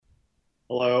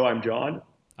Hello, I'm John,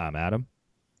 I'm Adam.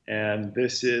 and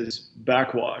this is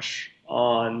Backwash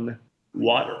on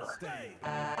water.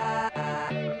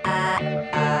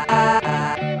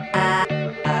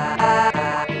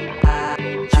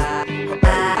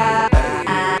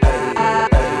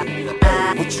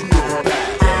 What you know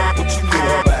about that? What you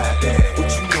know about that?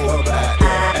 What you know about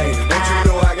that? Hey, don't you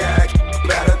know I got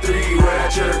about a three when I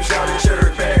chirp, shout and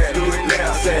chirp and do it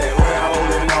now, say where I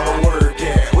holding all the work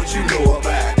at. What you know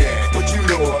about that? What you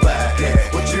know about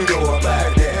that? What you know about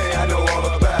that? Hey, I know all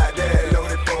about that.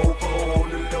 Loaded fofo on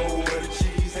the low where the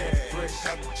cheese at. Fresh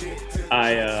out the jet to the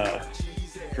I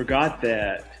cheese at. forgot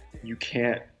that you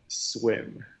can't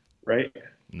swim, right?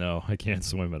 No, I can't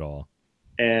swim at all.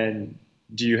 And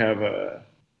do you have a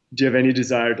do you have any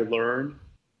desire to learn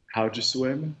how to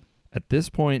swim? At this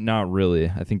point, not really.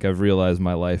 I think I've realized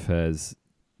my life has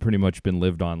pretty much been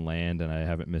lived on land and I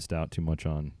haven't missed out too much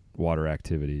on water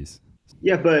activities.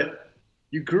 Yeah, but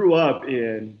you grew up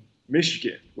in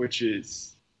Michigan, which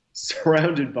is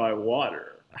surrounded by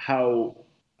water. How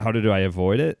How did I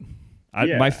avoid it? My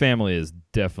yeah. family is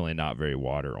definitely not very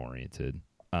water oriented.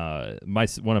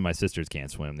 One of my sisters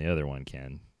can't swim. The other one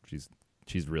can.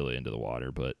 She's really into the water,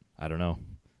 but I don't know.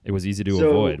 It was easy to So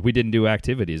avoid. We didn't do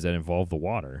activities that involved the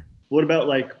water. what about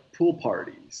like pool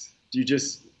parties? Do you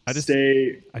just I just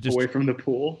stay I just away from the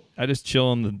pool? I just chill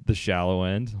on the shallow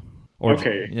end. Or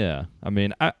Okay. yeah, I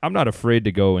mean, I'm not afraid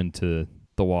to go into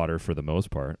the water for the most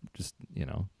part. Just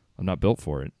I'm not built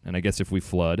for it. And I guess if we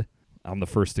flood, I'm the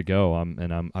first to go.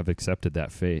 I've accepted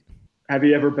that fate. Have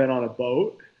you ever been on a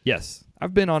boat? Yes,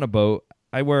 I've been on a boat.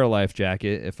 I wear a life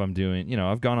jacket if I'm doing.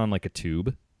 I've gone on like a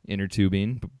tube, inner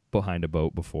tubing behind a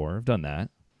boat before. I've done that.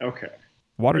 Okay.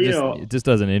 Water You just know, it just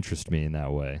doesn't interest me in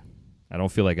that way. I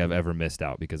don't feel like I've ever missed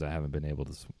out because I haven't been able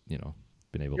to,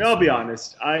 been able to I'll be swim.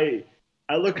 honest. I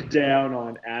look down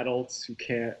on adults who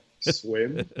can't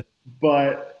swim,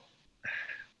 but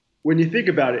when you think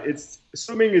about it, it's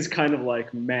swimming is kind of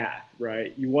like math,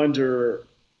 right? You wonder,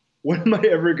 when am I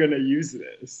ever going to use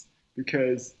this?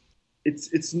 Because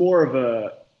it's more of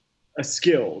a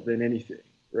skill than anything,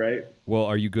 right? Well,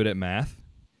 are you good at math?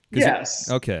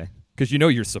 Yes. Okay. Because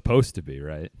you're supposed to be,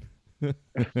 right?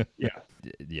 Yeah.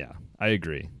 Yeah, I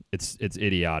agree. It's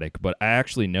idiotic, but I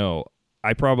actually know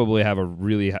I probably have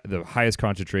the highest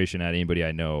concentration at anybody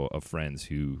I know of friends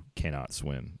who cannot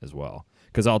swim as well.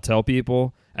 Because I'll tell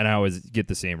people, and I always get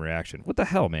the same reaction. What the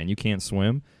hell, man? You can't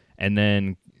swim? And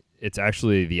then it's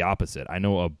actually the opposite. I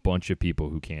know a bunch of people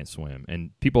who can't swim,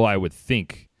 and people I would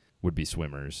think would be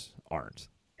swimmers aren't.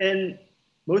 And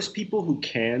most people who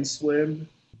can swim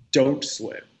don't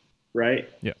swim, right?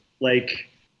 Yeah. Like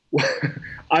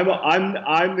I'm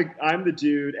the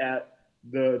dude at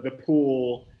the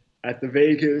pool at the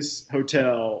Vegas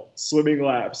hotel swimming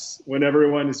laps when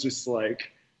everyone is just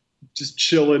like just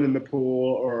chilling in the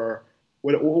pool. Or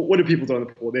what do people do in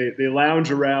the pool? They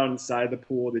lounge around inside the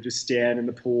pool. They just stand in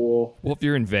the pool. Well, if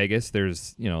you're in Vegas,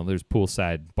 there's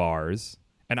poolside bars,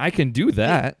 and I can do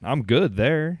that. I'm good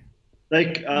there.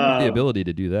 Like I have the ability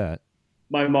to do that.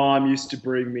 my mom used to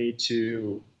bring me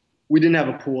to, we didn't have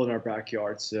a pool in our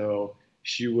backyard, so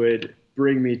she would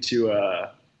bring me to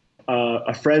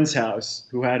a friend's house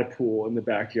who had a pool in the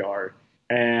backyard,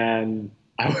 and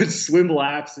I would swim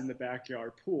laps in the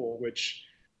backyard pool, which,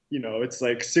 it's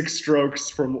like six strokes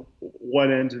from one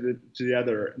end to the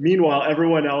other. Meanwhile,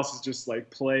 everyone else is just like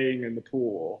playing in the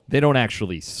pool. They don't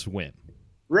actually swim.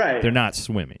 Right. They're not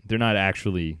swimming. They're not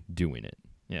actually doing it.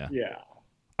 Yeah. Yeah.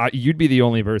 You'd be the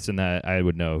only person that I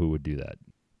would know who would do that.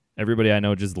 Everybody I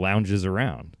know just lounges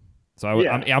around. So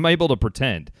Yeah. I'm able to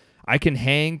pretend. I can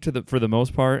hang for the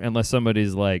most part unless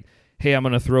somebody's like, hey, I'm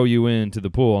going to throw you into the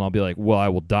pool. And I'll be like, well, I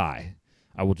will die.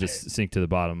 I will just sink to the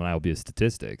bottom and I will be a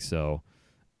statistic. So,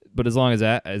 but as long as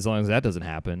that doesn't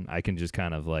happen, I can just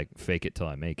kind of like fake it till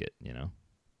I make it,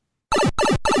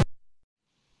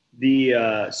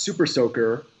 The Super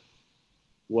Soaker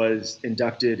was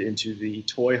inducted into the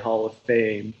Toy Hall of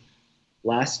Fame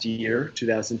last year,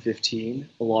 2015,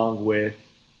 along with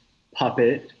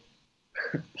Puppet,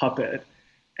 Puppet,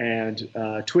 and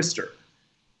Twister.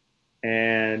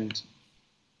 And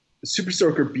the Super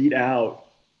Soaker beat out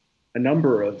a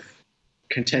number of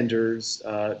contenders.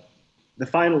 The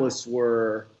finalists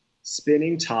were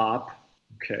Spinning Top,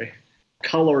 okay,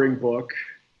 Coloring Book,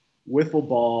 Wiffle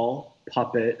Ball,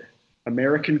 Puppet,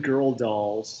 American Girl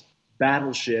Dolls,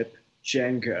 Battleship,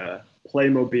 Jenga,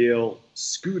 Playmobil,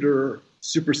 Scooter,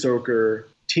 Super Soaker,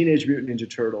 Teenage Mutant Ninja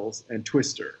Turtles, and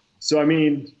Twister. So, I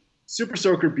mean, Super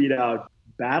Soaker beat out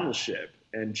Battleship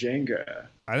and Jenga.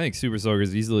 I think Super Soaker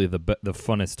is easily the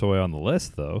funnest toy on the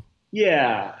list, though.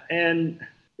 Yeah, and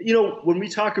when we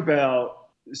talk about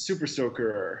Super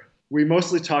Soaker. We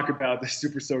mostly talk about the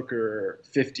Super Soaker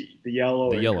 50, the yellow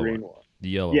The and yellow green one. one. The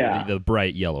yellow, Yeah. the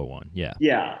bright yellow one. Yeah.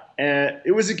 Yeah, and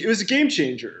it was a game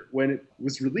changer when it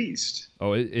was released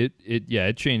Oh,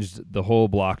 it changed the whole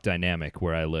block dynamic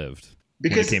where I lived when it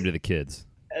because, came to the kids.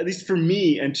 at least for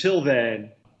me, until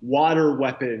then, water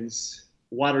weapons,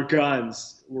 water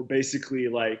guns were basically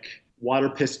like water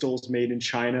pistols made in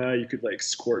China. You could like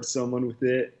squirt someone with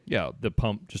it. Yeah, the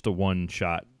pump, just a one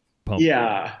shot pump,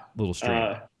 Yeah, little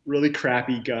string. really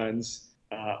crappy guns,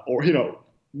 or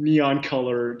neon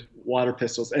colored water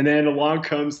pistols. And then along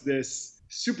comes this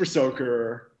Super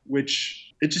Soaker,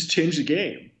 which it just changed the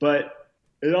game, but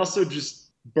it also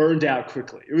just burned out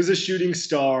quickly. It was a shooting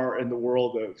star in the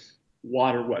world of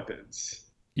water weapons.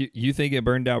 You think it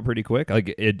burned out pretty quick?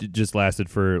 Like it just lasted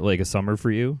for like a summer for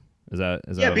you? Is that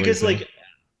Yeah, what you're because saying? like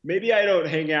maybe I don't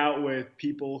hang out with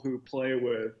people who play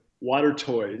with water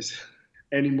toys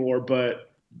anymore,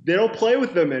 but they don't play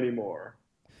with them anymore.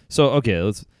 So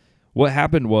okay, what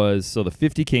happened was, so the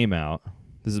 50 came out.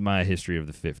 This is my history of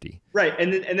the 50. Right,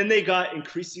 and then they got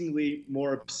increasingly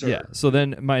more absurd. Yeah. So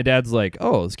then my dad's like,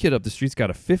 "Oh, this kid up the street's got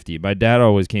a 50." My dad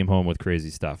always came home with crazy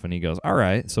stuff, and he goes, "All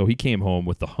right." So he came home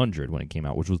with the 100 when it came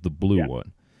out, which was the blue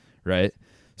one, right?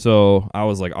 So I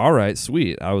was like, "All right,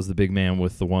 sweet." I was the big man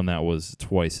with the one that was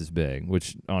twice as big,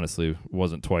 which honestly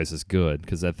wasn't twice as good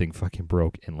because that thing fucking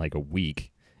broke in like a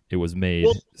week. It was made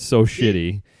Well, so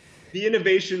shitty. The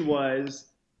innovation was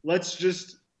let's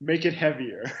just make it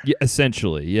heavier. Yeah,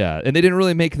 essentially, yeah. And they didn't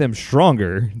really make them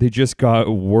stronger. They just got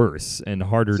worse and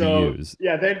harder to use.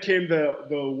 Yeah, then came the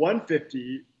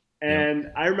 150,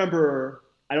 and I remember,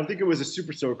 I don't think it was a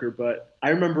Super Soaker, but I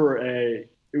remember it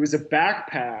was a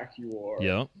backpack you wore.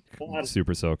 Yep. Water.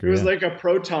 Super Soaker. It was yeah. like a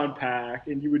proton pack,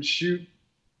 and you would shoot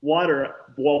water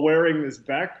while wearing this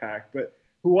backpack. But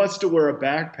who wants to wear a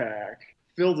backpack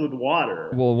filled with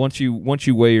water? Well, once you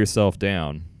weigh yourself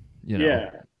down,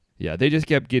 Yeah. Yeah, they just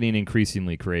kept getting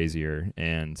increasingly crazier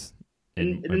and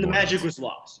And then the more magic nuts. was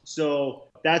lost. So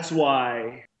that's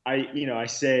why I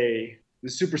say the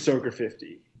Super Soaker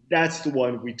 50. That's the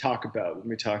one we talk about when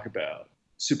we talk about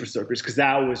Super Soakers, because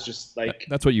that was just like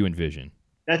That's what you envision.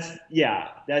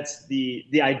 that's the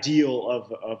ideal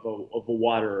of a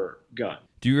water gun.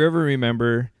 Do you ever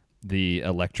remember the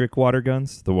electric water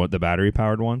guns, the battery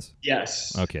powered ones?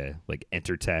 Yes. Okay, like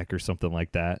EnterTech or something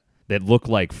like that. That look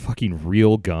like fucking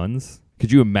real guns.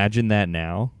 Could you imagine that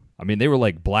now? I mean, they were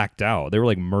like blacked out. They were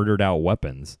like murdered out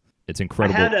weapons. It's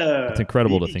incredible. I had It's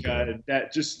incredible to BB think gun about.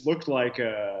 that just looked like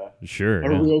a Sure.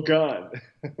 yeah. real gun.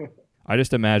 I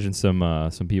just imagine some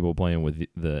people playing with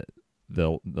the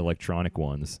electronic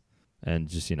ones, and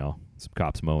just some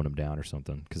cops mowing them down or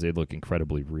something because they look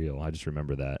incredibly real. I just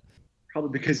remember that.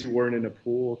 Probably because you weren't in a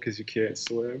pool because you can't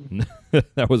swim.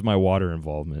 That was my water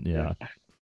involvement. Yeah.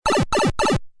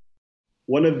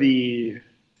 One of the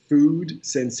food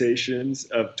sensations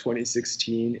of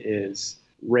 2016 is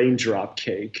raindrop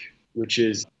cake, which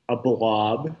is a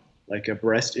blob, like a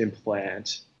breast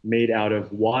implant, made out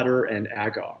of water and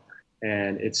agar.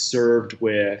 And it's served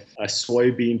with a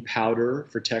soybean powder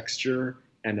for texture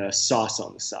and a sauce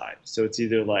on the side. So it's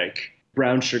either like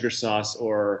brown sugar sauce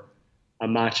or a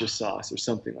matcha sauce or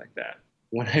something like that.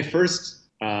 When I first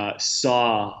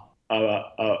saw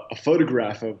a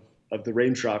photograph of the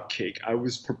raindrop cake, I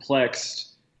was perplexed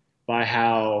by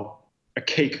how a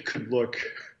cake could look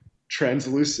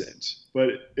translucent, but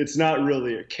it's not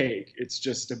really a cake. It's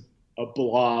just a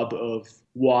blob of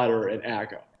water and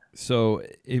agar. So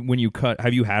when you cut,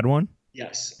 have you had one?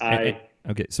 Yes,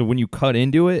 Okay, so when you cut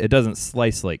into it, it doesn't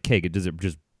slice like cake. Does it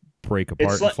just break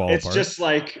apart and fall it's apart? just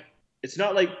like it's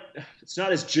not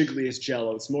as jiggly as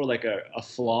Jello. It's more like a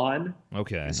flan.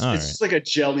 Okay, It's, all it's right. just like a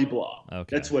jelly blob.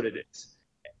 Okay. That's what it is.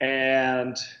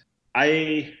 And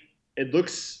it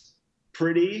looks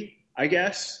pretty, I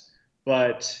guess,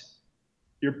 but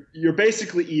you're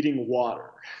basically eating water.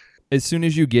 As soon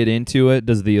as you get into it,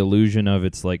 does the illusion of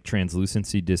its like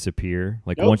translucency disappear?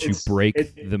 Like Nope, once you it's- break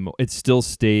it- it still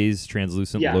stays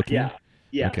translucent Yeah, looking? yeah,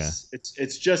 yes.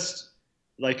 It's just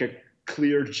like a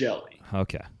clear jelly.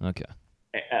 Okay.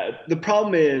 The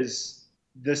problem is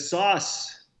the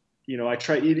sauce. I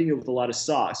try eating it with a lot of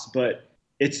sauce, but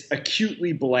it's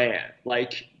acutely bland.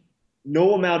 Like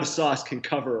no amount of sauce can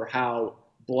cover how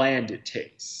bland it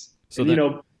tastes. So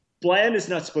And, bland is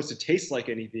not supposed to taste like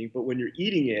anything, but when you're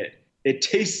eating it, it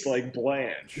tastes like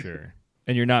bland. Sure.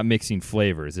 And you're not mixing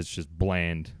flavors. It's just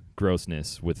bland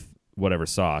grossness with whatever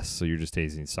sauce. So you're just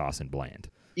tasting sauce and bland.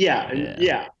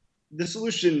 Yeah. The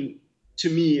solution to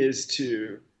me is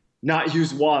to not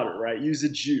use water, right? Use a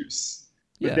juice.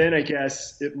 But Yeah. then I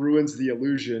guess it ruins the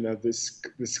illusion of this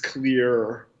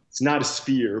clear It's not a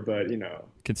sphere, but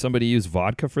Can somebody use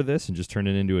vodka for this and just turn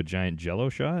it into a giant Jello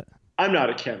shot? I'm not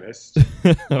a chemist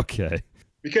Okay.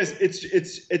 because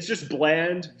it's just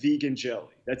bland vegan jelly.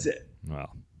 That's it.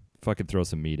 Well, fucking throw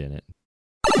some meat in it.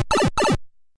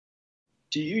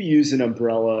 Do you use an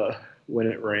umbrella when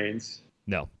it rains?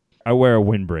 No. I wear a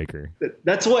windbreaker.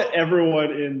 That's what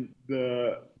everyone in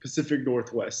the Pacific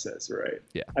Northwest says, right?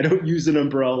 Yeah. I don't use an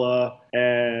umbrella,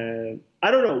 and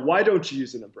I don't know. Why don't you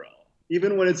use an umbrella?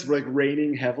 Even when it's like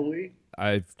raining heavily?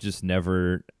 I've just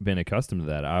never been accustomed to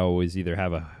that. I always either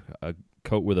have a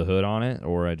coat with a hood on it,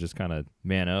 or I just kind of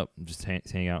man up and just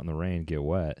hang out in the rain, get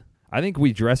wet. I think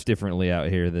we dress differently out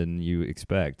here than you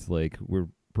expect. Like, we're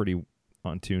pretty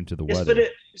on tune to the weather.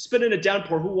 It's been in a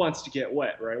downpour. Who wants to get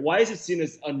wet, right? Why is it seen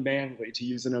as unmanly to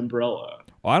use an umbrella?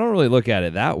 Well, I don't really look at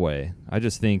it that way. I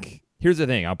just think, here's the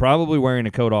thing. I'm probably wearing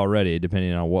a coat already,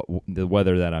 depending on what the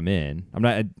weather that I'm in. I'm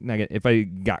not if I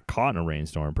got caught in a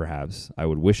rainstorm, perhaps I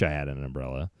would wish I had an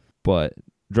umbrella. But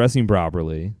dressing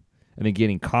properly and then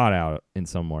getting caught out in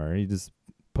somewhere, you just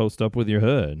post up with your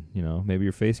hood. Maybe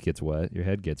your face gets wet, your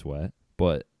head gets wet.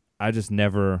 But I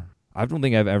don't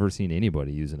think I've ever seen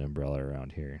anybody use an umbrella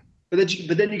around here. But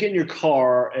then you get in your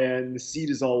car and the seat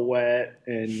is all wet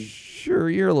and Sure,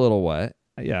 you're a little wet.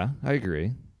 Yeah, I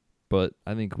agree. But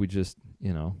I think we just,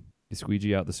 you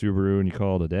squeegee out the Subaru and you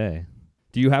call it a day.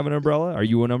 Do you have an umbrella? Are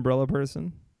you an umbrella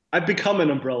person? I've become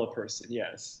an umbrella person,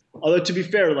 yes. Although to be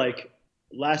fair, like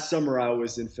last summer I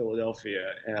was in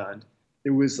Philadelphia and it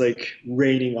was like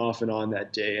raining off and on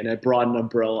that day and I brought an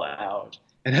umbrella out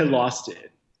and I lost it.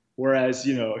 Whereas,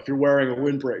 if you're wearing a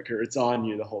windbreaker, it's on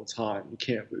you the whole time. You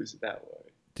can't lose it that way.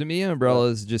 To me,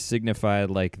 umbrellas just signified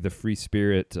like the free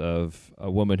spirit of a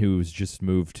woman who's just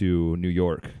moved to New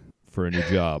York for a new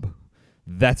job.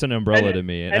 That's an umbrella to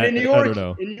me. And in New York, I don't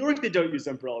know. In New York, they don't use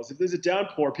umbrellas. If there's a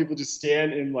downpour, people just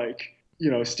stand in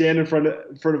stand in front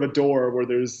of a door where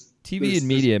there's TV and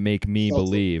media make me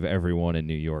believe everyone in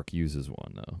New York uses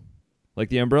one though. Like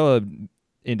the umbrella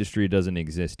industry doesn't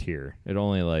exist here. It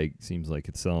only seems like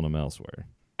it's selling them elsewhere.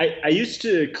 I used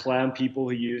to clown people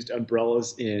who used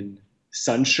umbrellas in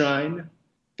sunshine,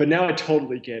 but now I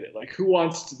totally get it. Like, who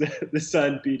wants the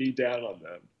sun beating down on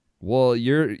them? Well,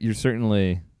 you're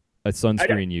certainly a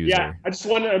sunscreen user. Yeah, I just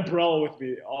want an umbrella with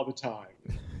me all the time.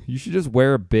 You should just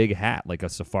wear a big hat, like a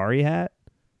safari hat.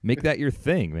 Make that your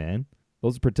thing, man.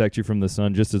 Those protect you from the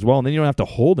sun just as well, and then you don't have to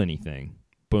hold anything.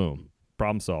 Boom.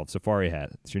 Problem solved. Safari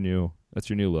hat. That's your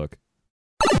new look.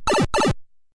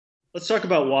 Let's talk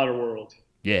about Waterworld.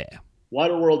 Yeah.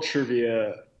 Waterworld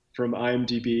trivia from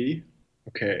IMDb.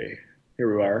 Okay,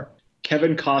 here we are.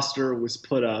 Kevin Costner was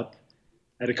put up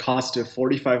at a cost of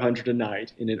 $4,500 a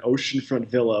night in an oceanfront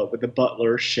villa with a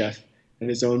butler, chef, and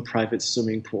his own private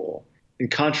swimming pool. In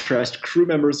contrast, crew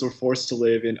members were forced to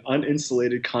live in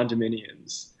uninsulated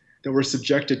condominiums that were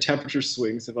subject to temperature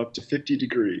swings of up to 50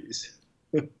 degrees.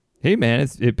 Hey, man,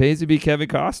 it pays to be Kevin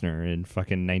Costner in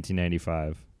fucking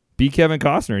 1995. Be Kevin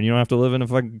Costner, and you don't have to live in a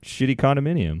fucking shitty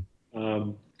condominium.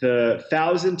 The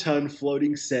 1,000-ton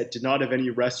floating set did not have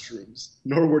any restrooms,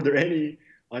 nor were there any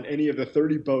on any of the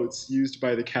 30 boats used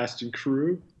by the cast and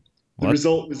crew. The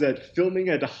result was that filming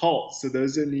had to halt so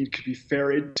those in need could be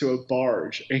ferried to a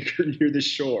barge anchored near the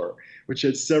shore, which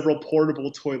had several portable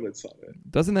toilets on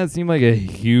it. Doesn't that seem like a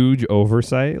huge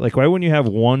oversight? Like, why wouldn't you have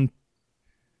one,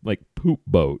 poop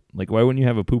boat? Like, why wouldn't you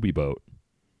have a poopy boat?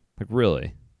 Like,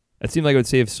 really? That seemed like it would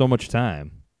save so much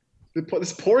time.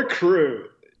 This poor crew,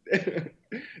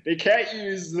 they can't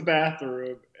use the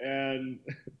bathroom, and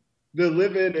they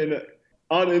live in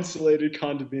uninsulated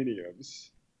condominiums.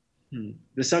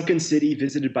 The sunken city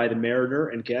visited by the Mariner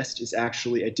and guest is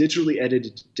actually a digitally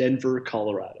edited Denver,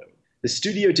 Colorado. The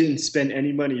studio didn't spend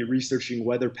any money researching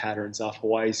weather patterns off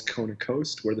Hawaii's Kona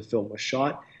coast where the film was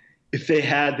shot. If they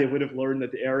had, they would have learned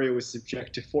that the area was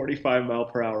subject to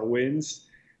 45-mile-per-hour winds,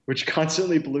 which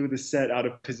constantly blew the set out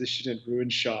of position and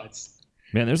ruined shots.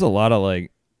 Man, there's a lot of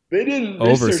they didn't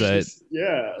oversight.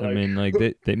 Yeah, I mean,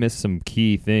 they missed some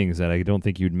key things that I don't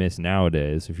think you'd miss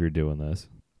nowadays if you're doing this.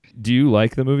 Do you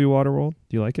like the movie Waterworld?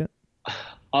 Do you like it?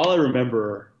 All I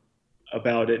remember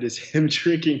about it is him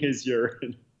drinking his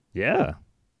urine. Yeah.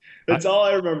 That's all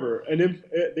I remember. And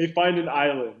they find an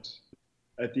island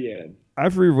at the end.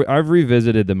 I've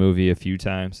revisited the movie a few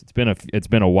times. It's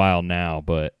been a while now,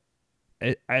 but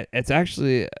it's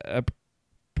actually a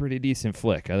pretty decent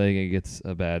flick. I think it gets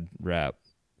a bad rap.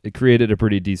 It created a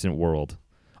pretty decent world,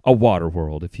 a water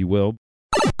world, if you will.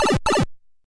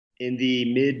 In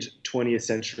the mid-20th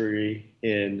century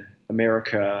in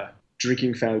America,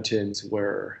 drinking fountains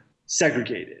were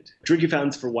segregated. Drinking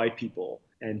fountains for white people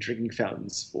and drinking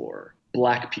fountains for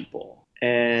black people.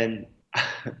 And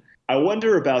I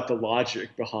wonder about the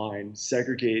logic behind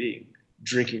segregating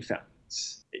drinking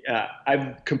fountains.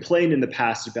 I've complained in the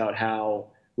past about how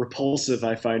repulsive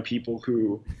I find people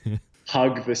who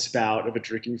hug the spout of a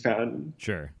drinking fountain.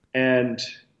 Sure. And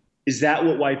is that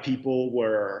what white people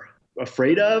were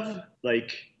afraid of?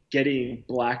 Like getting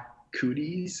black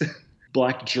cooties,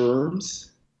 black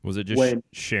germs? Was it just When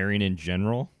sharing in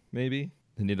general, maybe?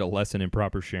 They need a lesson in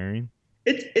proper sharing?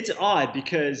 it's odd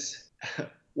because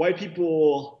white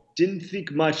people didn't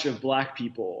think much of black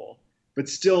people, but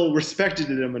still respected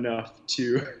them enough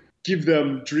to give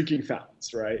them drinking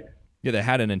fountains, right? Yeah, they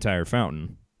had an entire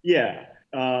fountain. Yeah,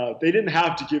 they didn't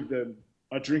have to give them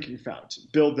a drinking fountain,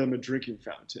 build them a drinking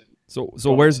fountain. So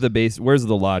where's the base? Where's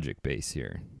the logic base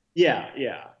here? Yeah,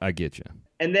 yeah. I get you.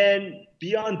 And then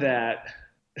beyond that,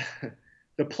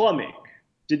 the plumbing.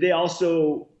 Did they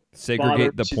also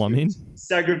Segregate the bother to plumbing?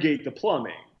 segregate the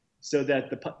plumbing so that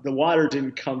the water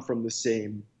didn't come from the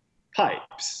same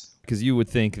pipes? Because you would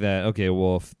think that, okay,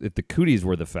 well, if the cooties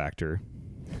were the factor,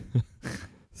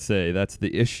 say that's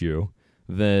the issue,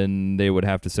 then they would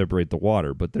have to separate the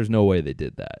water. But there's no way they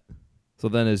did that. So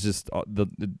then it's just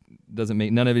it doesn't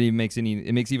make none of it even makes any.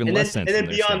 It makes even less sense. And then from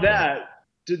their beyond standpoint. that,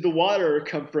 did the water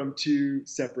come from two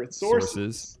separate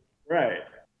sources? Right.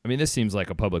 I mean, this seems like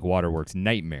a public waterworks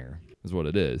nightmare, is what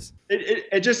it is.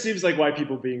 It just seems like white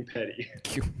people being petty.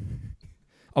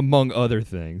 Among other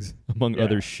things, among Yeah.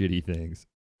 other shitty things.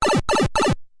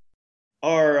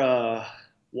 Are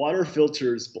water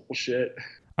filters bullshit?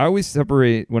 I always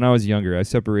separate, when I was younger, I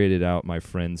separated out my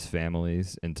friends'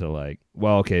 families into like,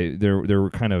 well, okay, there were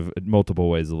kind of multiple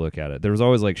ways to look at it. There was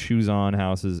always like shoes on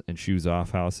houses and shoes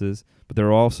off houses, but there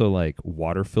were also like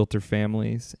water filter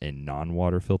families and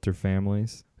non-water filter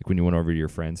families. Like when you went over to your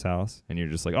friend's house and you're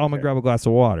just like, oh, I'm going to grab a glass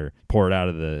of water, pour it out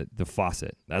of the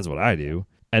faucet. That's what I do.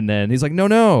 And then he's like,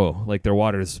 no, like their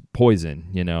water is poison,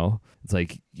 you know? It's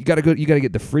like, you got to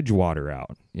get the fridge water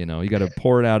out, you know? You got to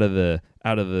pour it out of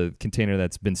the container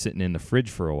that's been sitting in the fridge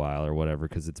for a while or whatever,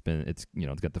 because it's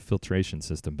got the filtration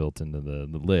system built into the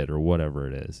lid or whatever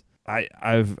it is.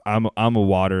 I'm a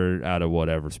water out of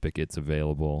whatever spigot's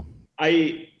available.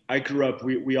 I grew up,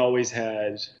 we always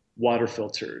had water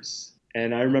filters.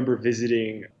 And I remember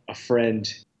visiting a friend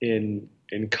in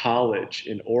college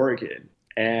in Oregon,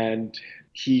 and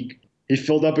he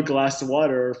filled up a glass of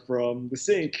water from the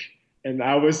sink, and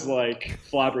I was like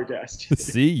flabbergasted.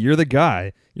 See, you're the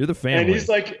guy. You're the family. And he's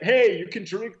like, hey, you can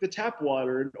drink the tap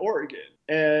water in Oregon.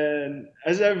 And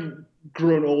as I've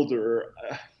grown older,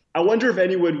 I wonder if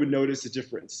anyone would notice a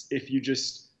difference if you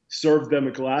just served them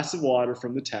a glass of water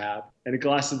from the tap and a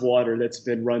glass of water that's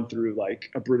been run through like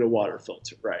a Brita water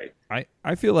filter, right?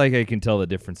 I feel like I can tell the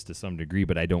difference to some degree,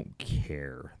 but I don't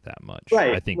care that much.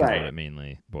 Right, I think is what it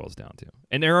mainly boils down to.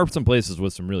 And there are some places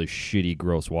with some really shitty,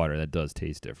 gross water that does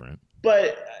taste different.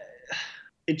 But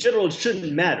in general, it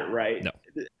shouldn't matter, right? No.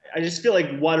 I just feel like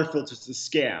water filters is a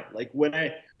scam. Like when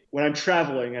I'm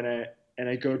traveling and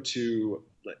I go to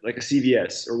like a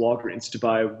CVS or Walgreens to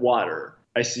buy water,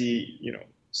 I see,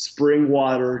 spring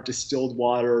water, distilled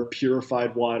water,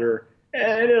 purified water,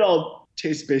 and it all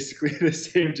tastes basically the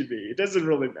same to me. It doesn't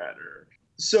really matter.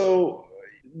 So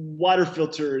water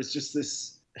filter is just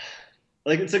this,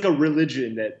 like, it's like a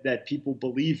religion that people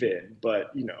believe in,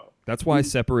 but That's why I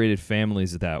separated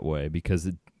families that way, because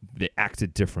they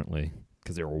acted differently,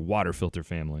 because they were a water filter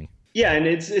family. Yeah, and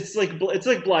it's like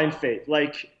blind faith.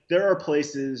 Like there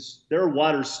are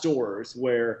water stores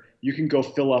where you can go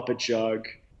fill up a jug.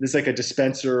 There's like a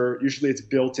dispenser. Usually it's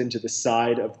built into the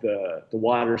side of the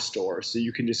water store. So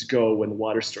you can just go when the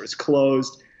water store is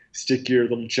closed, stick your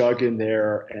little jug in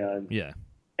there.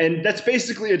 And that's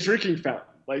basically a drinking fountain.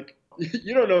 Like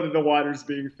you don't know that the water's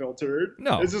being filtered.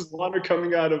 No. It's just water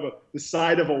coming out of the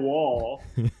side of a wall.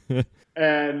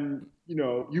 And,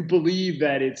 you believe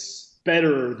that it's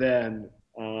better than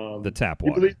the tap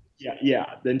water.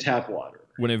 Than tap water.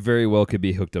 When it very well could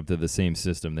be hooked up to the same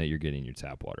system that you're getting your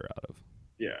tap water out of.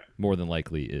 Yeah. More than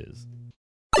likely is.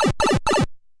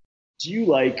 Do you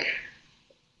like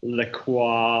La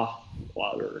Croix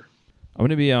water? I'm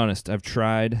going to be honest. I've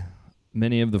tried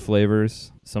many of the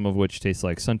flavors, some of which taste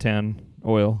like suntan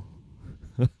oil.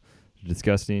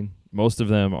 Disgusting. Most of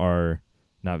them are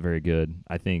not very good.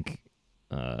 I think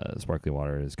sparkling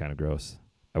water is kind of gross.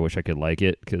 I wish I could like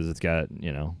it because it's got,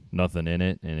 nothing in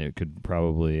it, and it could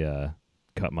probably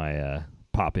cut my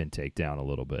pop intake down a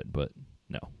little bit, but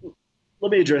no.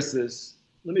 Let me address this.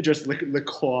 Let me address La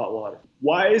Croix water.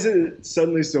 Why is it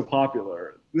suddenly so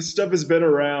popular? This stuff has been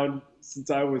around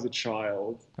since I was a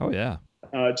child. Oh, yeah.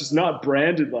 Just not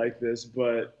branded like this,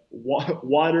 but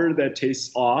water that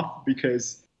tastes off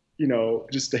because,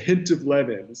 just a hint of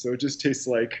lemon. So it just tastes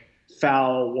like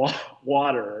foul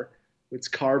water. It's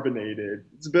carbonated.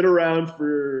 It's been around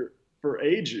for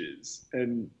ages,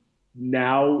 and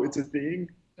now it's a thing.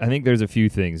 I think there's a few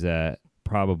things that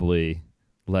probably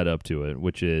led up to it,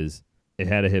 which is it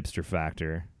had a hipster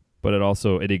factor, but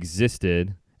it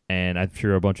existed, and I'm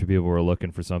sure a bunch of people were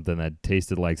looking for something that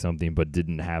tasted like something but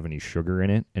didn't have any sugar in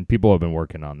it, and people have been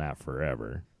working on that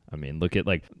forever. I mean, look at,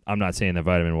 like, I'm not saying that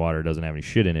vitamin water doesn't have any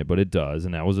shit in it, but it does,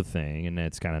 and that was a thing, and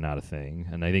it's kind of not a thing.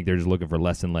 And I think they're just looking for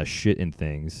less and less shit in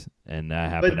things, and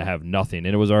that happened to have nothing,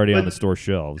 and it was already on the store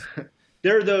shelves.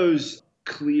 There are those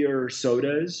clear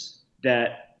sodas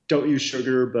that don't use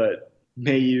sugar but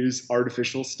may use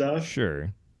artificial stuff.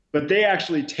 Sure. But they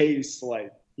actually taste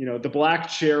like, the black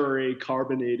cherry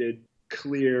carbonated,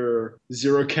 clear,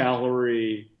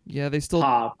 0-calorie Yeah, they still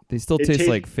pop. taste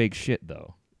like fake shit,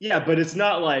 though. Yeah, but it's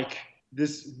not like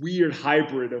this weird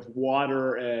hybrid of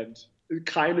water, and it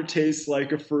kind of tastes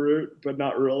like a fruit, but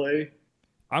not really.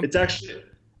 It's actually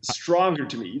stronger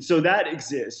to me. So that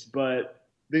exists, but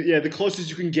the closest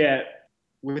you can get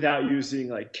without using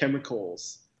like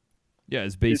chemicals. Yeah,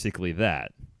 it's basically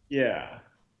that. Yeah.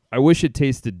 I wish it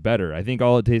tasted better. I think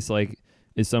all it tastes like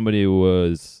is somebody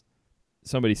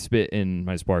spit in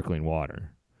my sparkling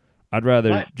water. I'd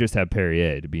rather just have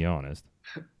Perrier, to be honest.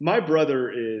 My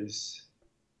brother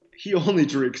he only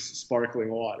drinks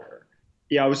sparkling water.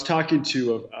 Yeah, I was talking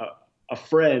to a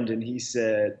friend, and he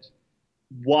said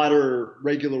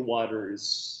regular water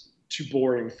is too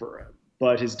boring for him,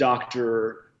 but his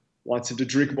doctor wants him to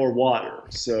drink more water.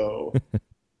 So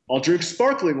I'll drink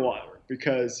sparkling water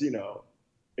because,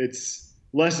 it's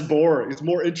less boring. It's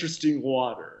more interesting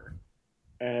water.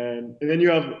 And then you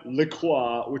have La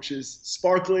Croix, which is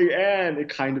sparkling, and it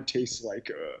kind of tastes like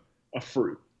a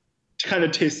fruit. It kind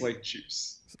of tastes like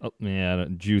juice. Oh, yeah,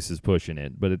 juice is pushing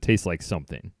it, but it tastes like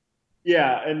something.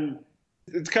 Yeah, and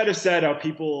it's kind of sad how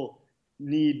people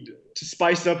need to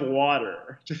spice up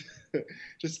water,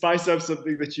 to spice up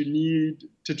something that you need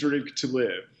to drink to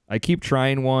live. I keep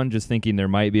trying one, just thinking there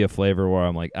might be a flavor where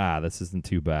I'm like, this isn't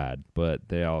too bad, but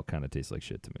they all kind of taste like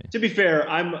shit to me. To be fair,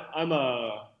 I'm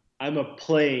a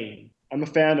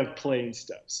fan of plain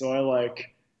stuff. So I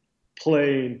like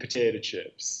plain potato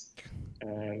chips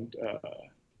and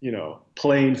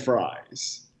plain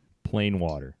fries. Plain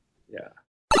water. Yeah.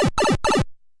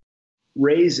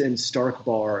 Ray's and Stark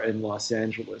Bar in Los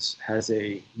Angeles has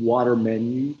a water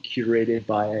menu curated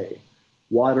by a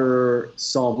water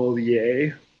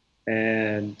sommelier,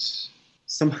 and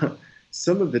some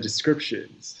of the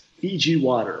descriptions: Fiji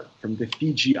water from the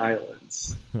Fiji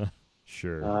Islands.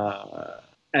 Sure.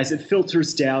 As it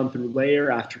filters down through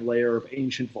layer after layer of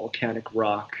ancient volcanic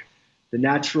rock, the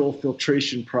natural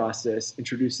filtration process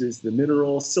introduces the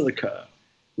mineral silica,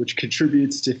 which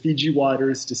contributes to Fiji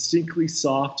water's distinctly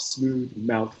soft, smooth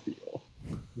mouthfeel.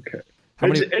 Okay.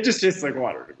 It just tastes like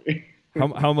water to me.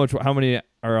 How many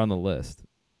are on the list?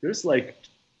 There's like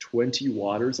 20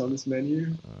 waters on this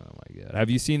menu. Oh my god! Have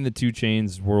you seen the 2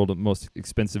 Chainz World Most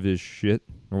Expensive is Shit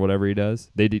or whatever he does?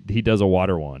 He does a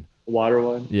water one. A water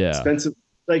one? Yeah. Expensive.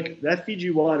 Like that Fiji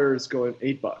water is going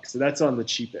 $8, so that's on the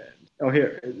cheap end. Oh,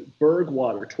 here, Berg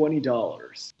water,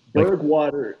 $20. Berg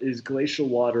water is glacial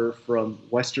water from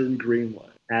western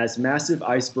Greenland. As massive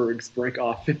icebergs break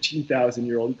off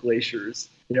 15,000-year-old glaciers,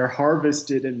 they are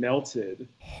harvested and melted.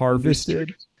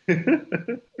 Harvested?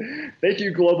 Thank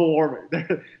you, global warming.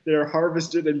 They're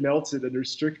harvested and melted under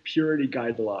strict purity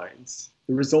guidelines.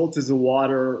 The result is a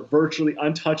water virtually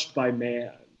untouched by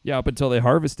man. Yeah, up until they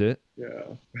harvest it.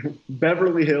 Yeah.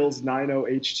 Beverly Hills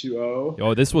 90H2O.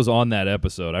 Oh, this was on that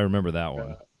episode. I remember that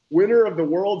one. Winner of the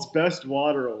world's best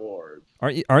water award.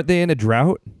 Aren't they in a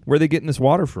drought? Where are they getting this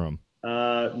water from?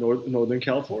 Northern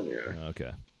California.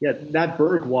 Okay. Yeah, that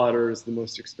Berg water is the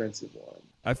most expensive one.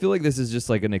 I feel like this is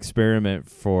just like an experiment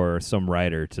for some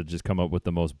writer to just come up with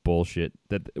the most bullshit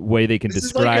way they can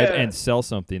describe and sell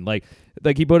something. Like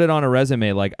he put it on a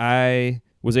resume. Like, I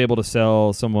was able to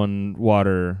sell someone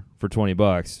water for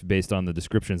 $20 based on the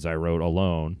descriptions I wrote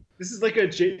alone. This is like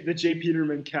the J.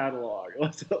 Peterman catalog.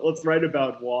 Let's write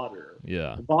about water.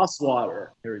 Yeah. Boss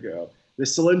water. Here we go. The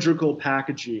cylindrical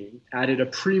packaging added a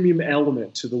premium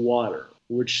element to the water,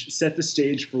 which set the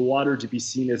stage for water to be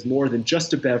seen as more than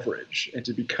just a beverage and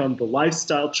to become the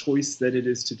lifestyle choice that it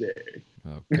is today.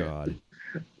 Oh, God.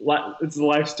 It's a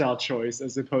lifestyle choice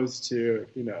as opposed to,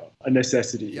 a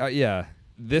necessity. Yeah.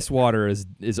 This water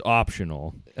is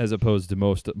optional as opposed to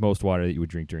most water that you would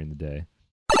drink during the day.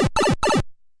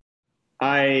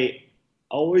 I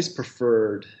always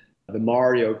preferred the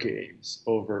Mario games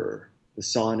over the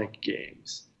Sonic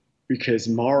games because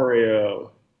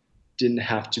Mario didn't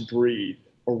have to breathe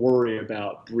or worry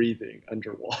about breathing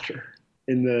underwater.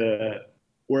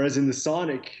 Whereas in the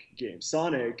Sonic game,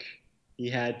 Sonic, he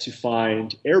had to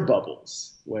find air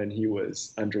bubbles when he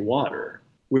was underwater,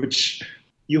 which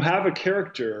you have a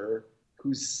character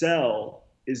whose cell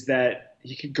is that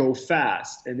he could go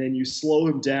fast, and then you slow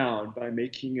him down by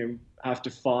making him have to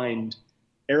find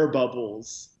air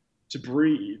bubbles to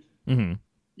breathe.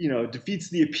 Mm-hmm. Defeats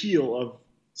the appeal of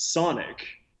Sonic.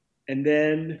 And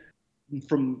then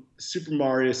from Super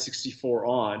Mario 64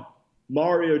 on,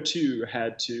 Mario 2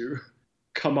 had to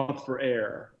come up for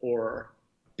air or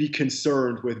be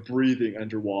concerned with breathing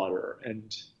underwater.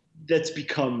 And that's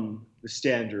become the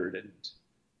standard, and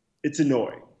it's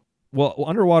annoying. Well,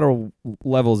 underwater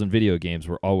levels in video games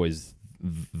were always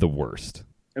the worst.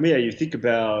 I mean, yeah, you think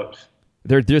about...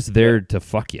 They're just there to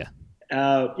fuck you.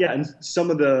 And some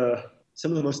of the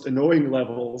most annoying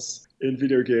levels in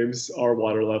video games are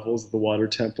water levels, the water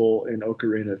temple in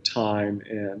Ocarina of Time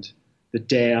and the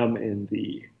dam in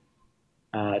the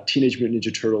Teenage Mutant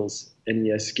Ninja Turtles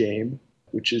NES game,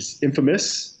 which is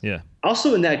infamous. Yeah.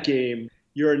 Also in that game,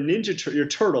 you're you're a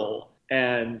turtle,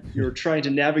 and you're trying to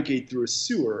navigate through a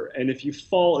sewer, and if you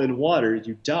fall in water,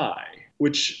 you die,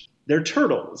 which they're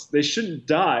turtles. They shouldn't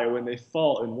die when they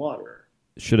fall in water.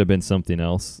 Should have been something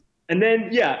else. And then,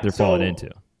 they're falling into.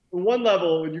 In one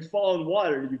level, when you fall in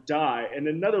water, you die. And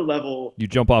another level, you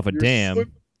jump off a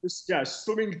dam.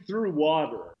 Swimming through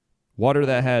water. Water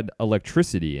that had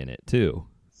electricity in it, too.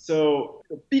 So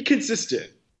be consistent.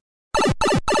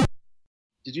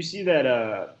 Did you see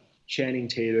that Channing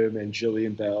Tatum and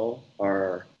Jillian Bell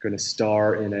are going to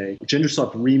star in a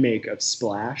gender-swapped remake of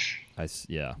Splash?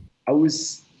 Yeah. I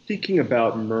was thinking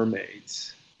about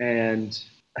mermaids, and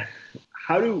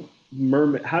how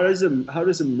does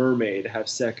a mermaid have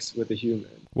sex with a human?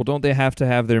 Well, don't they have to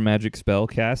have their magic spell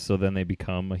cast so then they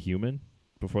become a human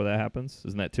before that happens?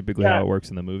 Isn't that typically how it works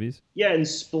in the movies? Yeah, in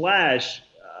Splash,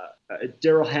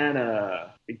 Daryl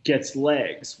Hannah gets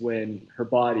legs when her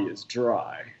body is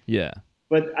dry. Yeah.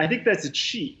 But I think that's a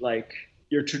cheat. Like,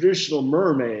 your traditional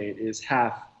mermaid is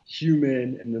half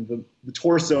human, and then the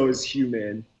torso is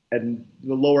human, and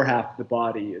the lower half of the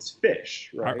body is fish,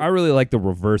 right? I really like the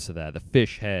reverse of that, the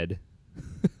fish head.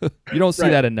 You don't see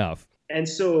that enough. And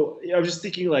so I was just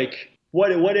thinking, like,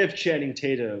 what if Channing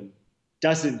Tatum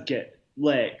doesn't get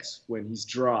legs when he's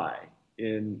dry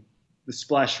in the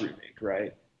Splash remake,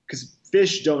 right? Because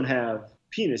fish don't have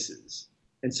penises.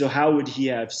 And so how would he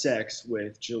have sex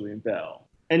with Jillian Bell?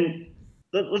 And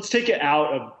let's take it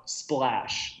out of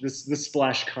Splash, the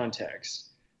Splash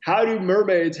context. How do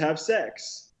mermaids have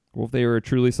sex? Well, if they were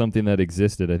truly something that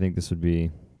existed, I think this would be...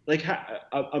 Like,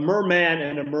 a merman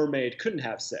and a mermaid couldn't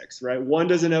have sex, right? One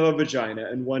doesn't have a vagina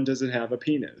and one doesn't have a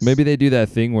penis. Maybe they do that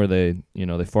thing where they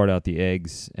fart out the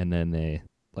eggs and then they,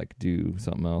 like, do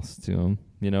something else to them.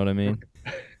 You know what I mean?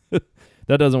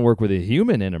 That doesn't work with a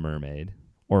human and a mermaid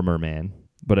or merman.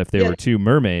 But if there were two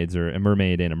mermaids or a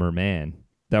mermaid and a merman,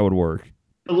 that would work.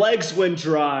 The legs when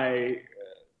dry...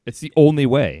 It's the only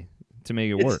way to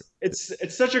make it work. It's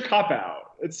such a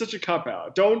cop-out. It's such a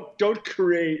cop-out. Don't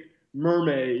create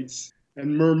mermaids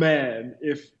and mermen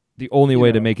if... The only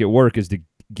way to make it work is to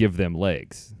give them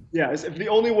legs. Yeah, if the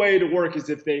only way to work is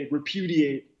if they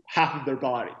repudiate half of their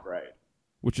body, right?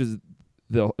 Which is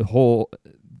the whole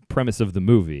premise of the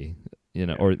movie,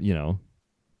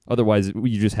 Otherwise,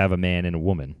 you just have a man and a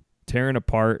woman. Tearing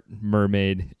apart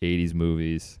mermaid 80s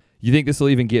movies. You think this will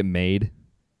even get made?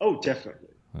 Oh, definitely.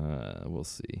 We'll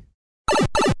see.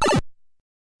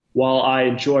 While I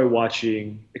enjoy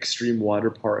watching extreme water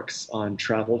parks on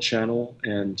Travel Channel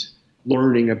and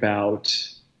learning about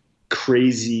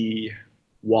crazy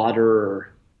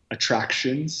water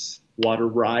attractions, water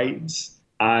rides,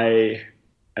 I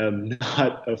am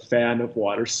not a fan of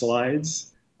water slides.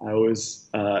 I was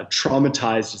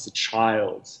traumatized as a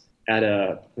child at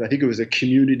I think it was a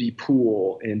community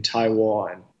pool in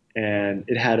Taiwan, and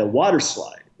it had a water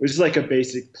slide. It was like a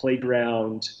basic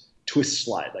playground twist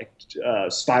slide, like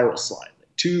spiral slide, like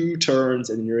 2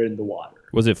 turns and you're in the water.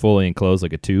 Was it fully enclosed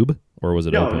like a tube, or was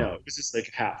it open? No, it was just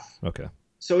like half. Okay.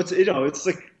 So it's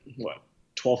like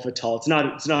 12 foot tall. It's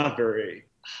not very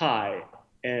high.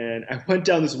 And I went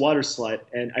down this water slide,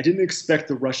 and I didn't expect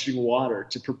the rushing water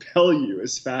to propel you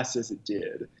as fast as it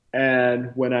did.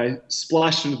 And when I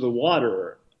splashed into the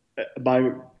water,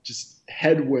 my just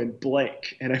head went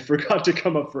blank, and I forgot to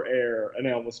come up for air, and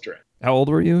I almost drowned. How old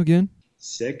were you again?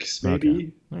 6, maybe.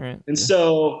 Okay. All right. And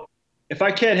so if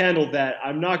I can't handle that,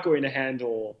 I'm not going to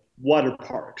handle water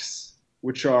parks,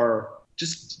 which are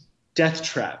just death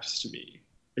traps to me.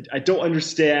 I don't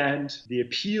understand the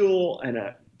appeal. And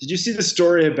did you see the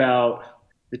story about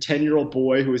the 10-year-old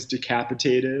boy who was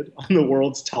decapitated on the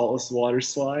world's tallest water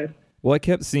slide. Well, I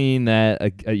kept seeing that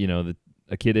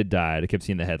a kid had died. I kept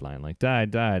seeing the headline like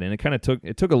died, and it kind of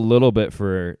took a little bit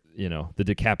for the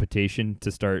decapitation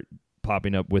to start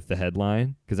popping up with the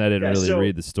headline because I didn't really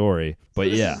read the story.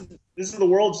 But this is the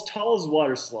world's tallest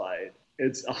water slide.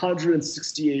 It's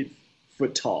 168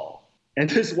 foot tall. And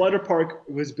this water park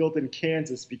was built in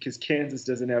Kansas because Kansas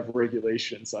doesn't have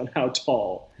regulations on how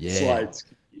tall slides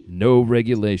can be. No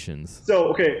regulations. So,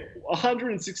 okay,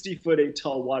 160 foot 8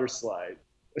 tall water slide.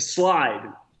 A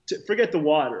slide. Forget the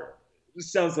water.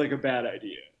 This sounds like a bad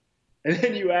idea. And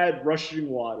then you add rushing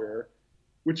water,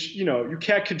 which, you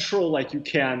can't control like you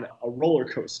can a roller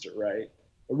coaster, right?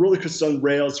 A roller coaster on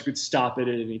rails, you could stop it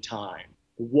at any time.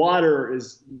 Water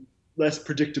is less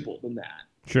predictable than that.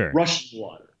 Sure. Rushing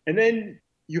water. And then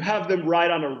you have them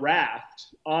ride on a raft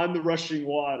on the rushing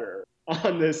water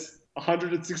on this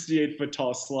 168 foot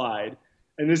tall slide.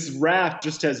 And this raft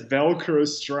just has Velcro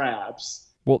straps.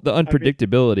 Well, the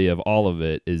unpredictability of all of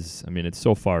it is, it's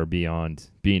so far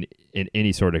beyond being in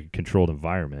any sort of controlled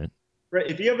environment. Right.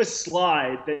 If you have a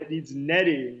slide that needs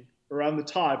netting around the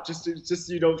top, just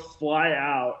so you don't fly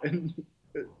out, and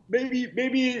maybe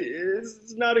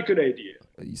it's not a good idea.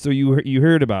 So you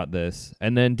heard about this,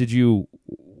 and then did you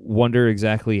wonder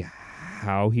exactly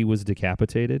how he was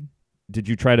decapitated? Did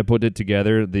you try to put it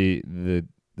together, the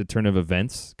turn of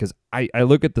events? Because I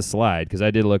look at the slide, because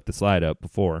I did look the slide up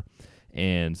before,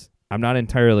 and I'm not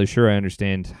entirely sure I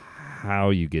understand how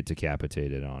you get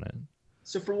decapitated on it.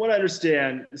 So from what I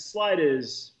understand, the slide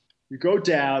is you go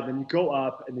down, then you go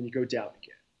up, and then you go down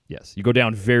again. Yes, you go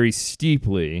down very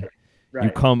steeply. Right.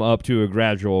 You come up to a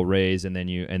gradual raise, and then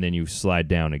you slide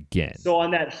down again. So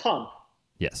on that hump,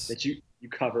 yes, that you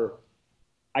cover,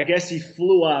 I guess he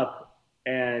flew up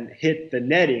and hit the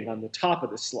netting on the top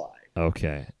of the slide.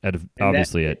 Okay,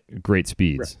 obviously at great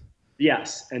speeds. Right.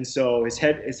 Yes, and so his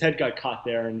head got caught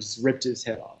there and just ripped his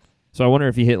head off. So I wonder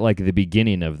if he hit like the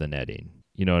beginning of the netting.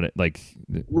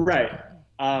 Right.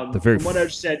 The very from what I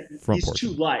understand, he's portion. Too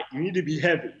light. You need to be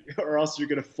heavy, or else you're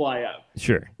going to fly up.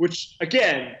 Sure. Which,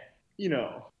 again,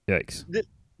 yikes.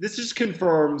 This just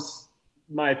confirms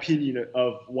my opinion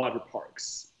of water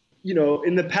parks.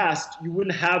 In the past, you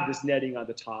wouldn't have this netting on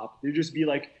the top. You'd just be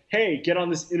like, hey, get on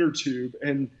this inner tube,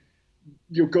 and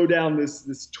you'll go down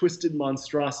this twisted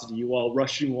monstrosity while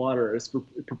rushing water is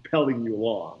propelling you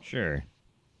along. Sure.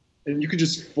 And you could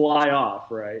just fly off,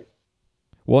 right?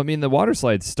 Well, the water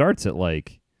slide starts at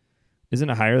isn't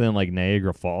it higher than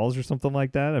Niagara Falls or something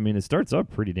like that? It starts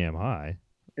up pretty damn high.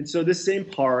 And so this same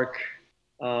park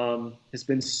has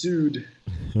been sued.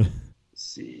 Let's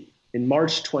see. In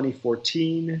March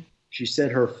 2014, she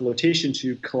said her flotation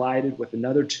tube collided with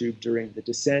another tube during the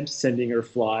descent, sending her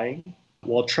flying.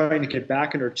 While trying to get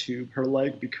back in her tube, her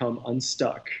leg became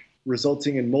unstuck,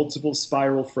 resulting in multiple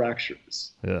spiral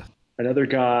fractures. Ugh. Another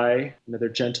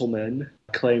gentleman,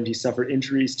 claimed he suffered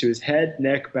injuries to his head,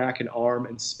 neck, back, and arm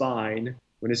and spine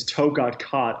when his toe got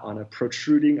caught on a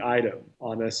protruding item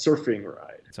on a surfing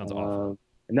ride. Sounds awful.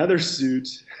 Another suit,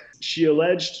 she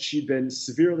alleged she'd been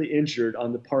severely injured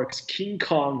on the park's King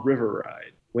Kong River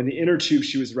ride when the inner tube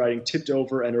she was riding tipped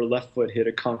over and her left foot hit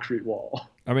a concrete wall.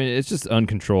 It's just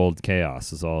uncontrolled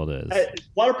chaos is all it is.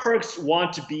 Water parks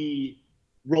want to be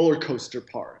roller coaster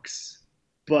parks,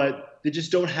 but they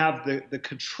just don't have the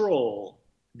control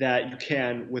that you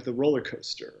can with a roller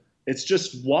coaster. It's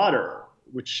just water,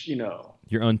 which,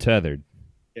 You're untethered.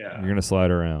 Yeah. You're going to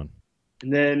slide around.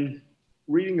 And then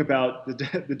reading about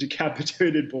the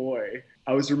decapitated boy,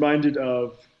 I was reminded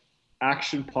of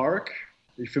Action Park.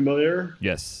 Are you familiar?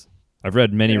 Yes. I've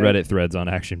read many Reddit threads on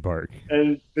Action Park.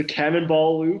 And the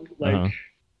Cannonball Loop,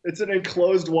 it's an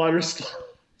enclosed water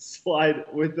slide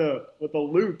with a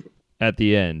loop. At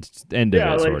the end of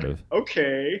it, sort of.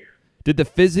 Okay. Did the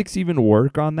physics even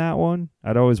work on that one?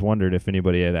 I'd always wondered if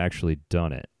anybody had actually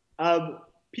done it.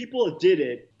 People did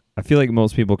it. I feel like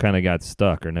most people kind of got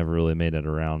stuck or never really made it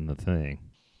around the thing.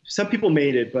 Some people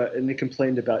made it, and they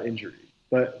complained about injury.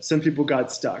 But some people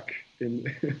got stuck.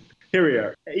 Here we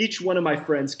are. Each one of my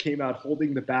friends came out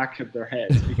holding the back of their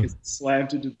heads because it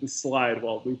slammed into the slide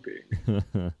while looping.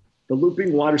 The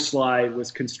looping water slide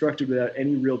was constructed without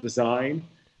any real design.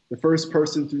 The first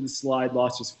person through the slide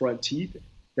lost his front teeth.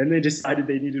 Then they decided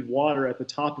they needed water at the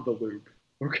top of the loop.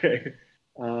 Okay.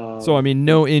 So,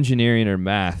 no engineering or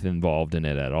math involved in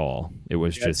it at all. It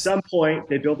was just... At some point,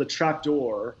 they built a trap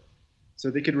door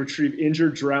so they could retrieve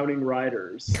injured, drowning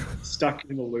riders stuck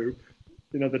in the loop,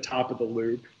 the top of the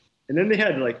loop. And then they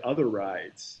had, other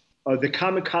rides. The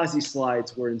kamikaze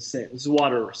slides were insane. This is a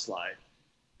water slide.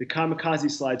 The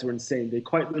kamikaze slides were insane. They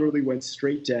quite literally went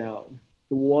straight down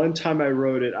The one time I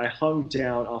rode it, I hung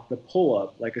down off the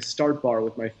pull-up like a start bar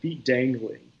with my feet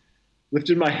dangling.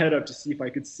 Lifted my head up to see if I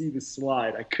could see the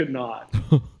slide. I could not.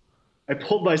 I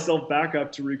pulled myself back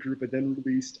up to regroup and then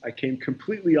released. I came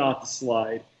completely off the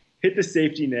slide, hit the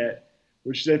safety net,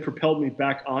 which then propelled me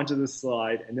back onto the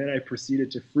slide, and then I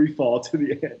proceeded to free fall to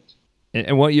the end.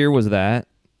 And what year was that?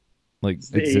 Like It's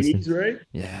the existence? 80s, right?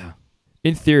 Yeah.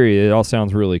 In theory, it all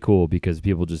sounds really cool because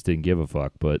people just didn't give a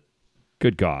fuck, but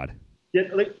good God. Yeah,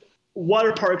 like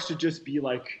water parks should just be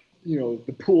like,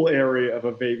 the pool area of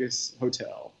a Vegas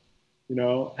hotel.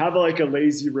 Have like a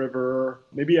lazy river,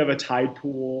 maybe have a tide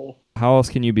pool. How else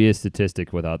can you be a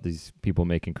statistic without these people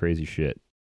making crazy shit?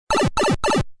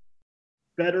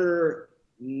 Better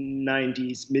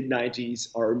 90s,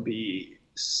 mid-90s R&B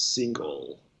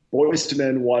single. Boyz II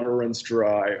Men, Water Runs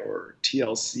Dry, or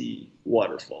TLC,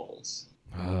 Waterfalls.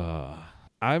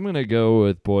 I'm going to go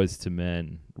with Boyz II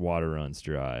Men, Water Runs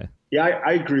Dry. Yeah,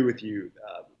 I agree with you.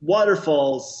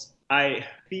 Waterfalls, I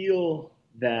feel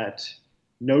that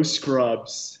No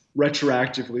Scrubs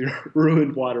retroactively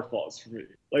ruined Waterfalls for me.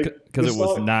 Because it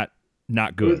was not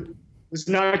good. It was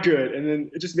not good, and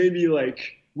then it just made me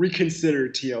reconsider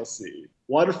TLC.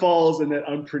 Waterfalls and that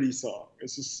Unpretty song.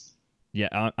 It's just...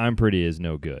 Yeah, I'm Pretty is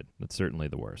no good. That's certainly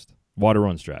the worst. Water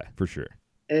Runs Dry, for sure.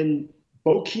 And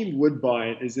Bokeem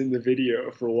Woodbine is in the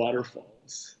video for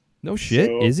Waterfalls. No shit,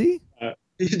 So, is he?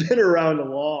 He's been around a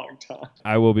long time.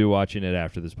 I will be watching it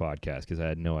after this podcast because I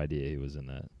had no idea he was in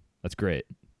that. That's great.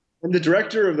 And the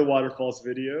director of the Waterfalls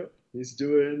video, he's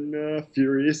doing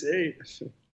Furious 8.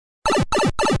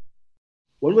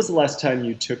 When was the last time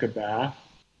you took a bath?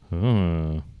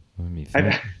 Let me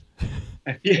think.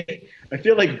 I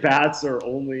feel like baths are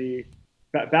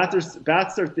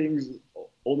things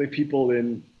only people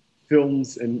in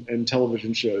films and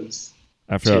television shows